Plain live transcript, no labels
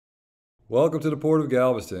Welcome to the Port of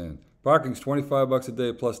Galveston. Parking's $25 a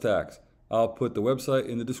day plus tax. I'll put the website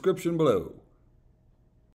in the description below.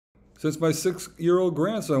 Since my 6-year-old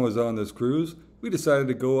grandson was on this cruise, we decided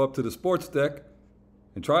to go up to the sports deck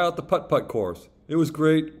and try out the putt-putt course. It was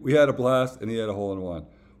great, we had a blast, and he had a hole-in-one.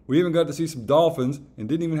 We even got to see some dolphins and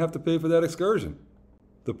didn't even have to pay for that excursion.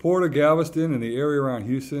 The Port of Galveston and the area around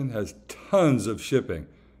Houston has tons of shipping.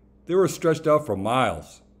 They were stretched out for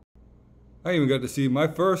miles. I even got to see my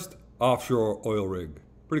first offshore oil rig.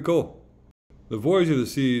 Pretty cool. The Voyager of the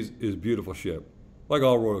Seas is a beautiful ship, like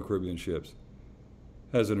all Royal Caribbean ships.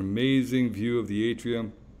 Has an amazing view of the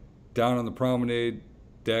atrium, down on the promenade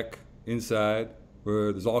deck, inside,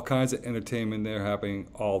 where there's all kinds of entertainment there happening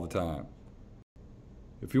all the time.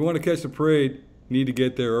 If you want to catch the parade, you need to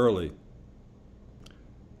get there early.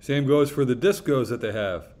 Same goes for the discos that they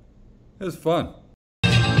have. It's fun.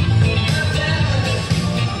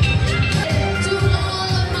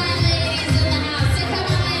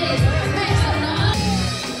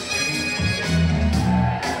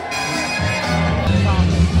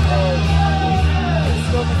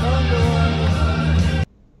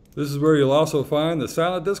 This is where you'll also find the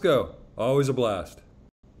silent disco. Always a blast.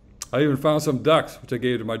 I even found some ducks, which I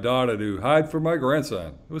gave to my daughter to hide from my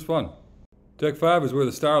grandson. It was fun. Deck 5 is where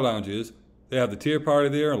the Star Lounge is. They have the tier party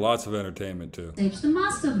there and lots of entertainment too. The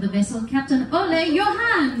master of the vessel, Captain Ole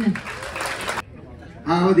Johan.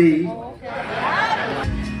 Howdy.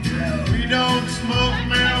 We don't smoke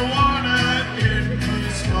marijuana in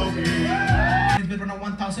Smoky. It's been around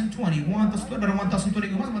 1021, that's good, around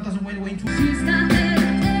 1021, 1022.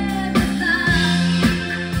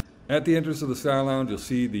 At the entrance of the Star Lounge, you'll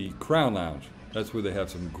see the Crown Lounge. That's where they have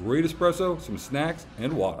some great espresso, some snacks,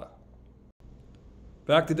 and water.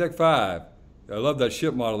 Back to Deck 5. I love that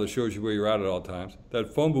ship model that shows you where you're at all times.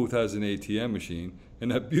 That phone booth has an ATM machine,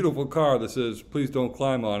 and that beautiful car that says, "Please don't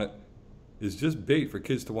climb on it," is just bait for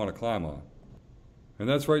kids to want to climb on. And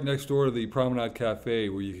that's right next door to the Promenade Cafe,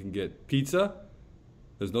 where you can get pizza.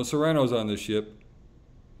 There's no Serranos on this ship,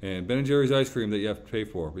 and Ben & Jerry's ice cream that you have to pay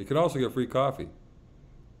for. But you can also get free coffee.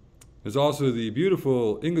 There's also the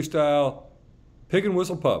beautiful English-style Pig and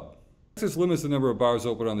Whistle Pub. This limits the number of bars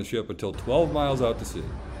open on the ship until 12 miles out to sea.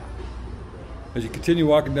 As you continue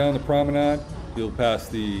walking down the promenade, you'll pass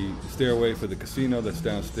the stairway for the casino that's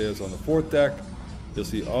downstairs on the 4th deck. You'll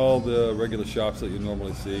see all the regular shops that you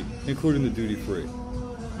normally see, including the duty-free.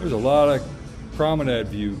 There's a lot of promenade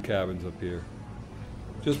view cabins up here.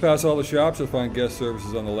 Just past all the shops, you'll find guest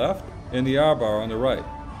services on the left and the R-Bar on the right.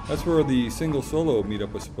 That's where the single solo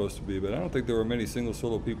meetup was supposed to be, but I don't think there were many single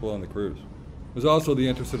solo people on the cruise. There's also the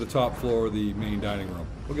entrance to the top floor of the main dining room.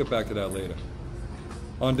 We'll get back to that later.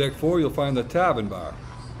 On Deck 4, you'll find the Tavern Bar.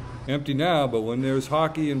 Empty now, but when there's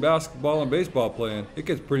hockey and basketball and baseball playing, it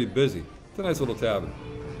gets pretty busy. It's a nice little tavern.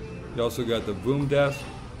 You also got the Boom Desk,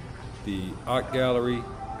 the Art Gallery,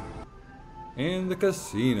 and the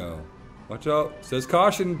casino. Watch out, it says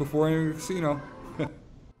caution before entering the casino.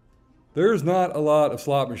 There's not a lot of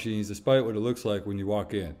slot machines, despite what it looks like when you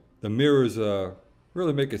walk in. The mirrors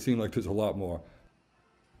really make it seem like there's a lot more.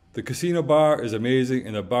 The casino bar is amazing,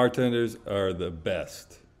 and the bartenders are the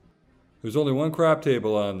best. There's only one crap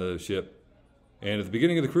table on the ship, and at the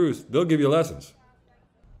beginning of the cruise, they'll give you lessons.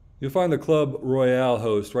 You'll find the Club Royale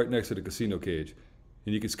host right next to the casino cage,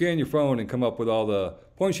 and you can scan your phone and come up with all the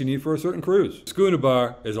points you need for a certain cruise. Schooner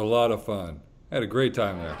bar is a lot of fun. I had a great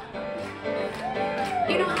time there.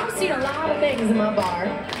 You know, I've seen a lot of things in my bar.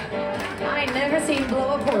 I ain't never seen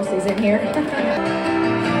blow-up horses in here.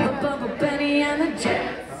 Bubba Benny and the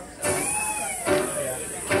Jets.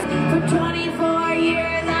 For 24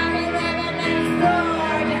 years, I've been living next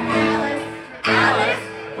door to Alice.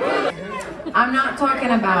 I'm not talking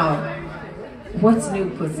about what's new,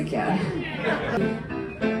 pussycat.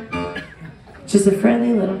 Just a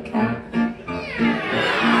friendly little cat.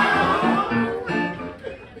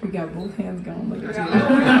 We got both hands going. Look at you.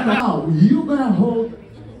 Now, you gotta hold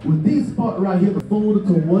with this spot right here, the fold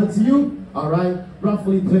towards you, alright?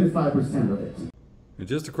 Roughly 35% of it. And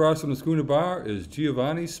just across from the Schooner Bar is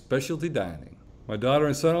Giovanni's Specialty Dining. My daughter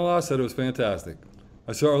and son-in-law said it was fantastic.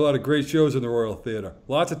 I saw a lot of great shows in the Royal Theater.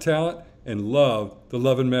 Lots of talent, and loved the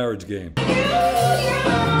Love and Marriage Game.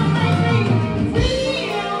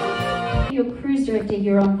 Your cruise director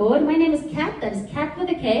here on board. My name is Kat. That is Kat with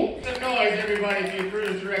a K. Make some noise, everybody, for your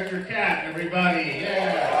cruise director, Kat, everybody.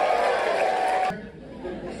 Yeah.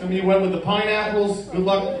 Some of you went with the pineapples. Good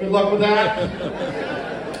luck with that.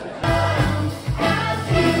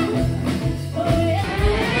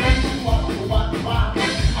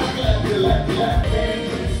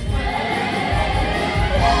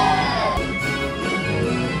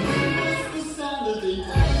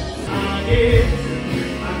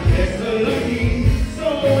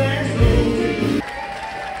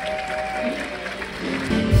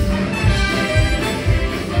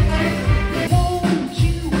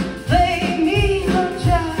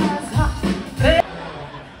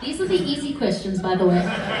 These are the easy questions, by the way.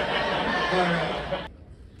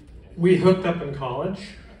 We hooked up in college.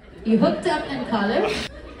 You hooked up in college?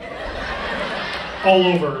 All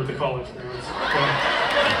over the college grounds.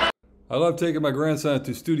 Yeah. I love taking my grandson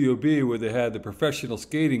to Studio B where they had the professional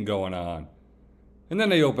skating going on. And then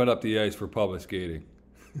they opened up the ice for public skating.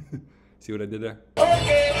 See what I did there?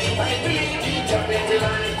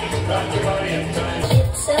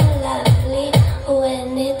 It's so lovely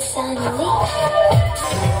when it's sunny.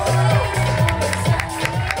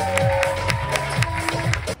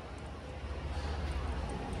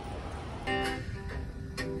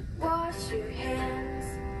 Wash your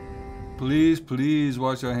hands. Please, please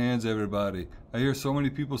wash your hands, everybody. I hear so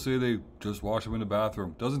many people say they just wash them in the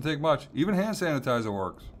bathroom. Doesn't take much. Even hand sanitizer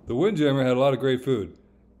works. The Windjammer had a lot of great food.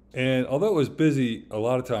 And although it was busy a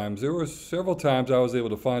lot of times, there were several times I was able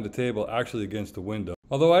to find a table actually against the window.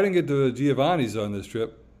 Although I didn't get to Giovanni's on this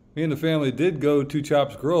trip, me and the family did go to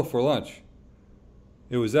Chop's Grill for lunch.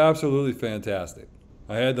 It was absolutely fantastic.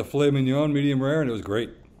 I had the filet mignon medium rare and it was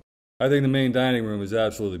great. I think the main dining room is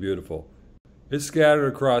absolutely beautiful. It's scattered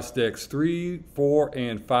across decks 3, 4,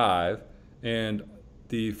 and 5, and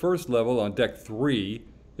the first level on deck 3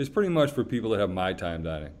 is pretty much for people that have my time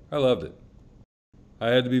dining. I loved it. I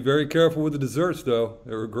had to be very careful with the desserts though,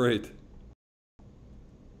 they were great.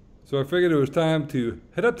 So I figured it was time to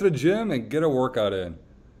head up to the gym and get a workout in.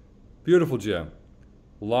 Beautiful gym.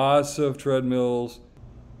 Lots of treadmills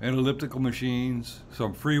and elliptical machines,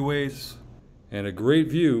 some free weights, and a great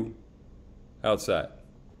view outside.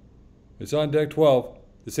 It's on deck 12,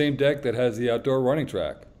 the same deck that has the outdoor running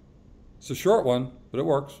track. It's a short one, but it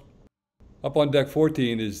works. Up on deck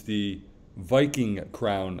 14 is the Viking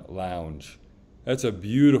Crown Lounge. That's a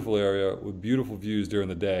beautiful area with beautiful views during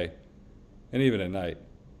the day and even at night.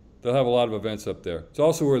 They'll have a lot of events up there. It's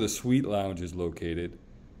also where the Suite Lounge is located.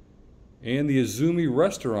 And the Izumi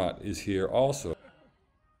restaurant is here also.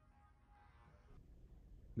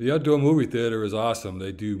 The outdoor movie theater is awesome.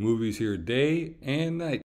 They do movies here day and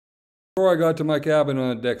night. Before I got to my cabin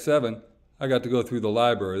on deck 7, I got to go through the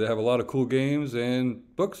library. They have a lot of cool games and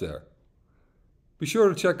books there. Be sure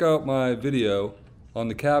to check out my video on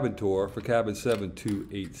the cabin tour for cabin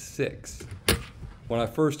 7286. When I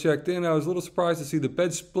first checked in, I was a little surprised to see the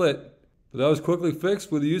bed split, but that was quickly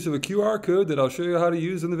fixed with the use of a QR code that I'll show you how to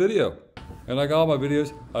use in the video. And like all my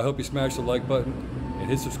videos, I hope you smash the like button and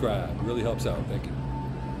hit subscribe. It really helps out. Thank you.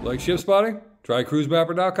 Like ship spotting? Try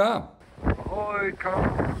cruisemapper.com. Ahoy,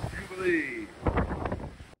 Carl Jubilee.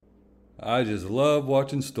 I just love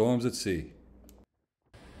watching storms at sea.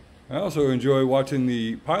 I also enjoy watching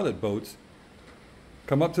the pilot boats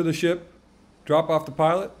come up to the ship, drop off the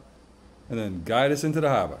pilot, and then guide us into the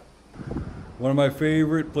harbor. One of my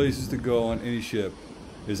favorite places to go on any ship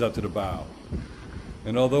is up to the bow.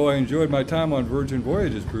 And although I enjoyed my time on Virgin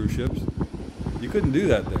Voyages cruise ships, you couldn't do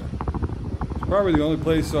that there. It's probably the only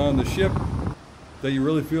place on the ship that you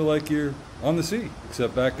really feel like you're on the sea,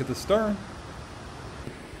 except back at the stern.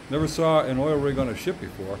 Never saw an oil rig on a ship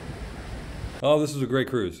before. Oh, this was a great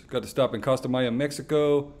cruise. Got to stop in Costa Maya,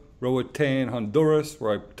 Mexico, Roatan, Honduras,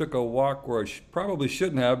 where I took a walk where I probably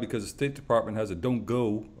shouldn't have because the State Department has a don't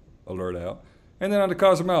go alert out. And then on to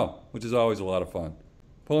Cozumel, which is always a lot of fun.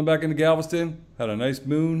 Pulling back into Galveston, had a nice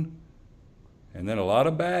moon, and then a lot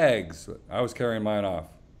of bags. I was carrying mine off.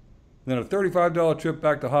 And then a $35 trip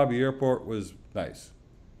back to Hobby Airport was nice.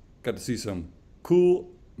 Got to see some cool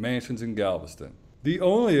mansions in Galveston. The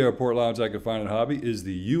only airport lounge I could find in Hobby is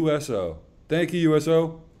the USO. Thank you,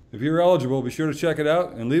 USO. If you're eligible, be sure to check it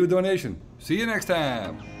out and leave a donation. See you next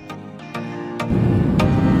time.